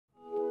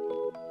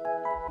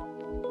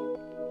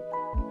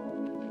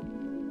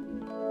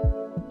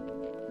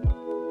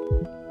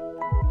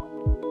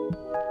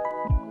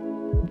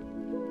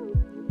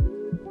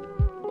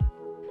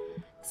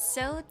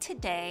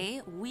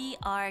today we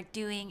are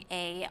doing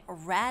a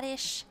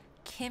radish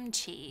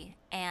kimchi,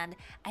 and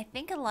I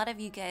think a lot of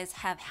you guys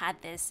have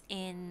had this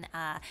in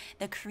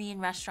the Korean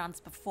restaurants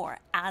before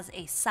as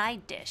a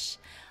side dish.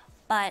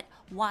 But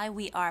why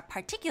we are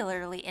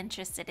particularly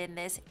interested in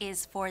this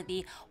is for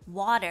the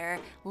water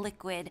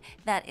liquid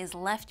that is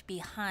left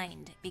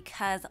behind,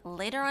 because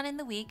later on in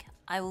the week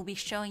I will be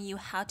showing you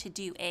how to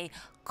do a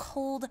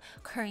cold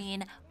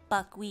Korean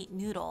buckwheat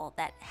noodle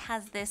that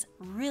has this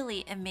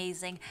really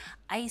amazing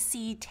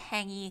icy,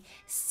 tangy,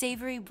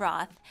 savory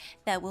broth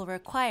that will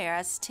require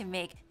us to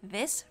make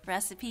this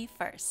recipe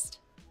first.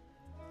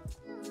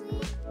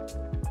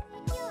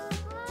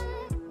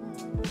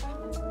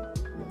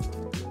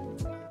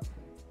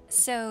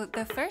 So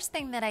the first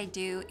thing that I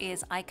do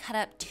is I cut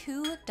up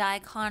 2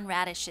 daikon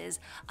radishes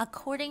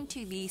according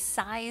to the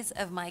size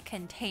of my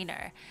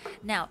container.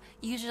 Now,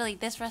 usually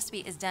this recipe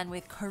is done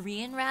with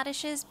Korean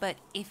radishes, but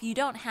if you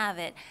don't have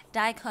it,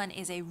 daikon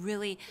is a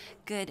really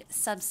good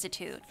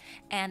substitute.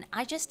 And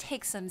I just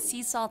take some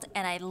sea salt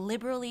and I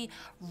liberally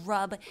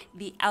rub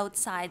the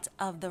outsides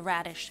of the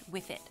radish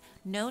with it.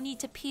 No need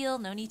to peel,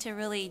 no need to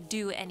really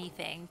do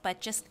anything,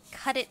 but just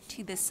cut it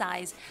to the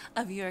size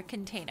of your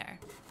container.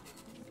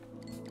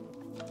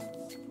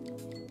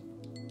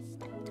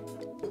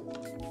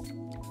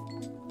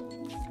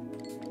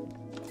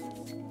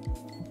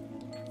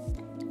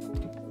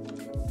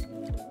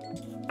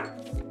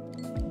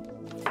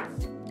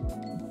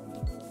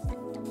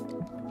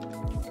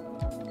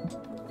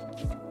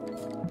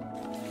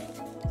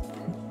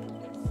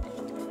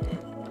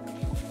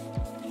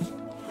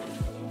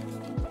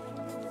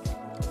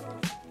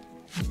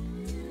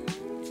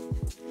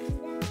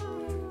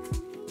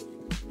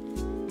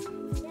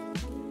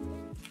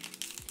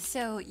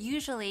 So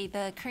usually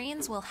the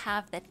Koreans will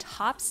have the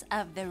tops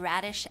of the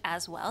radish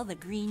as well, the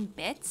green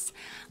bits.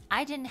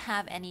 I didn't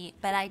have any,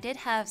 but I did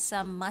have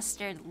some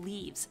mustard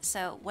leaves.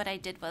 So what I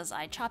did was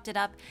I chopped it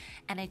up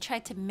and I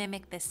tried to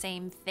mimic the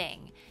same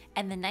thing.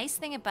 And the nice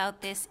thing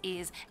about this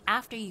is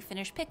after you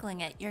finish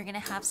pickling it, you're gonna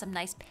have some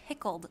nice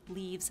pickled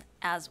leaves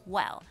as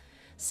well.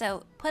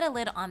 So put a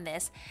lid on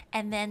this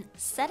and then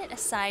set it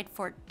aside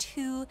for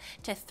 2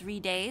 to 3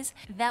 days.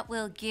 That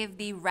will give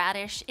the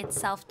radish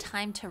itself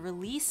time to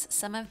release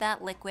some of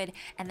that liquid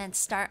and then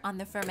start on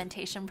the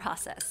fermentation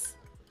process.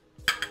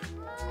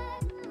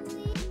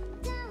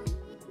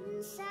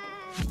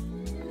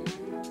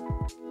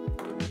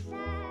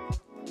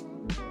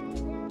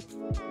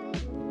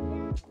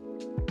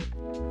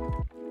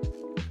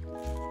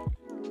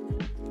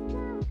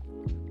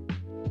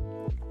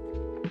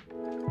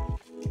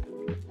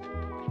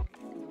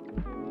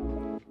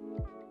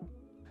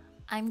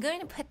 I'm going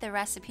to put the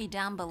recipe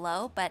down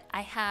below, but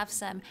I have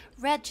some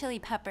red chili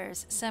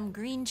peppers, some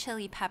green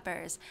chili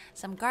peppers,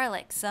 some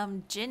garlic,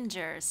 some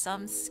ginger,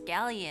 some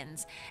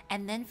scallions,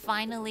 and then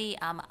finally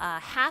a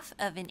half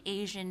of an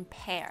Asian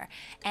pear.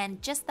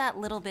 And just that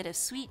little bit of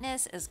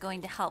sweetness is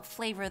going to help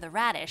flavor the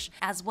radish,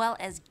 as well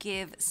as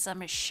give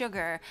some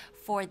sugar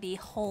for the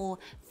whole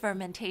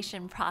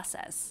fermentation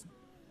process.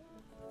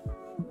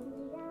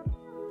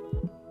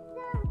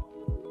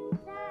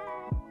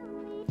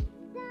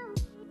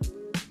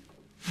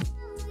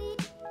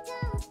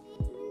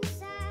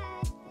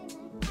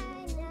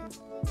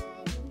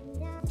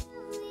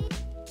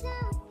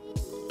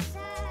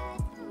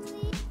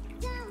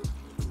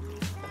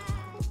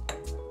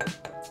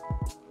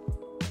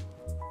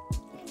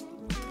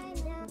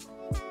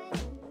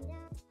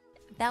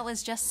 That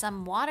was just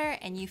some water,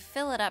 and you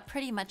fill it up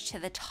pretty much to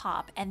the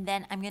top, and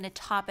then I'm going to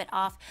top it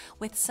off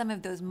with some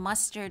of those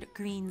mustard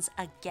greens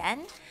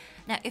again.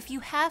 Now, if you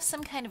have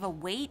some kind of a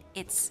weight,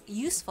 it's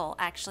useful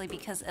actually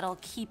because it'll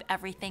keep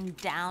everything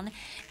down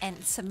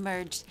and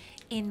submerged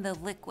in the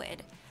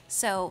liquid.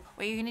 So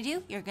what you're gonna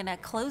do, you're gonna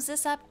close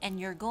this up and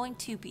you're going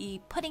to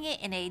be putting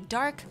it in a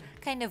dark,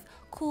 kind of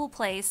cool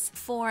place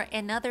for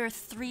another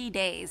 3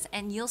 days,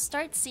 and you'll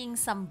start seeing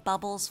some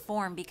bubbles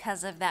form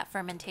because of that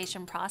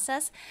fermentation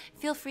process.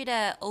 Feel free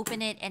to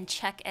open it and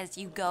check as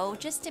you go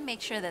just to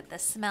make sure that the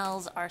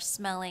smells are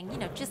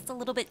smelling, just a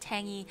little bit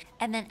tangy,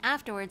 and then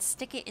afterwards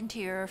stick it into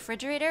your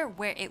refrigerator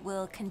where it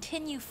will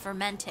continue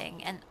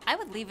fermenting. And I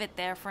would leave it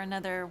there for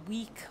another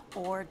week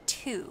or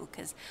 2,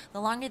 because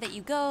the longer that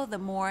you go, the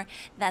more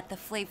that the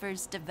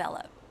flavors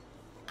develop.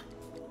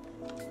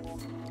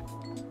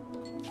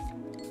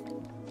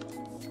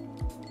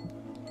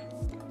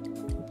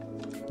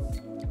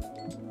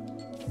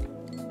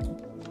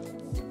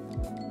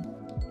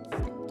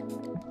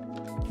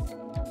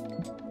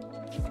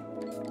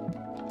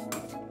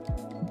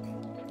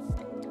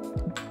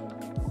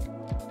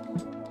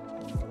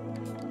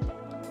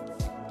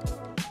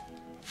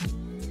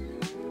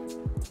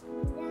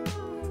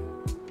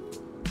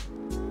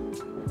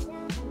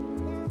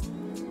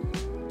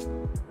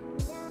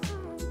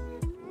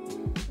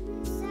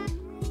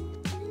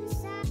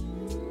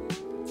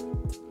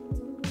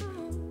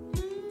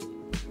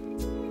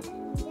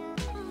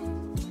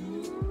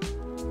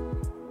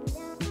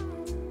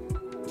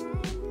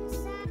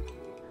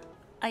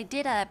 I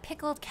did a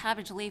pickled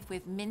cabbage leaf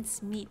with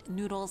mincemeat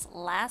noodles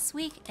last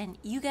week, and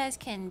you guys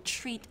can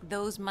treat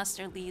those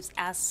mustard leaves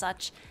as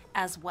such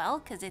as well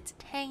because it's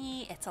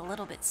tangy, it's a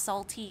little bit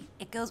salty.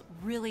 It goes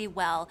really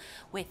well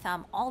with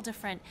all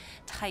different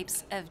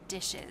types of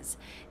dishes.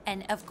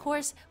 And of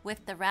course,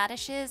 with the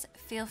radishes,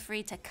 feel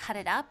free to cut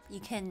it up. You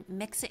can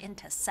mix it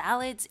into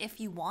salads if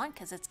you want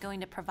because it's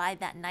going to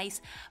provide that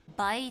nice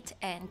bite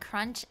and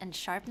crunch and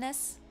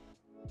sharpness.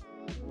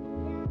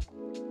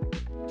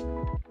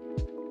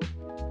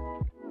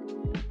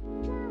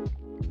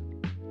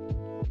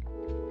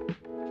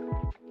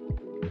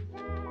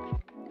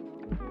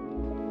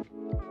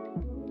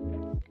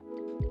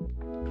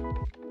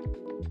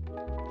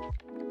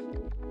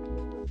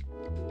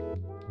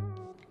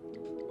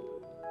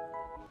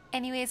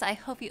 Anyways, I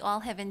hope you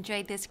all have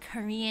enjoyed this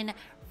Korean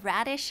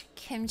radish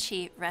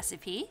kimchi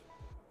recipe.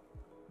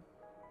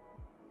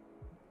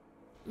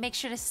 Make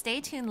sure to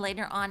stay tuned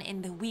later on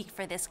in the week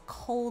for this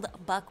cold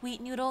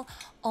buckwheat noodle.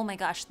 Oh my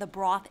gosh, the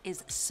broth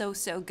is so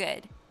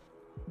good.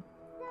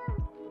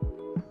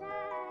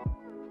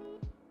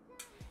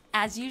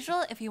 As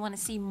usual, if you want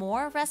to see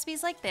more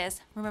recipes like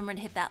this, remember to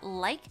hit that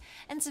like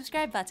and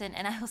subscribe button,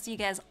 and I will see you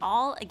guys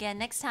all again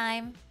next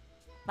time.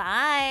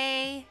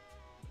 Bye!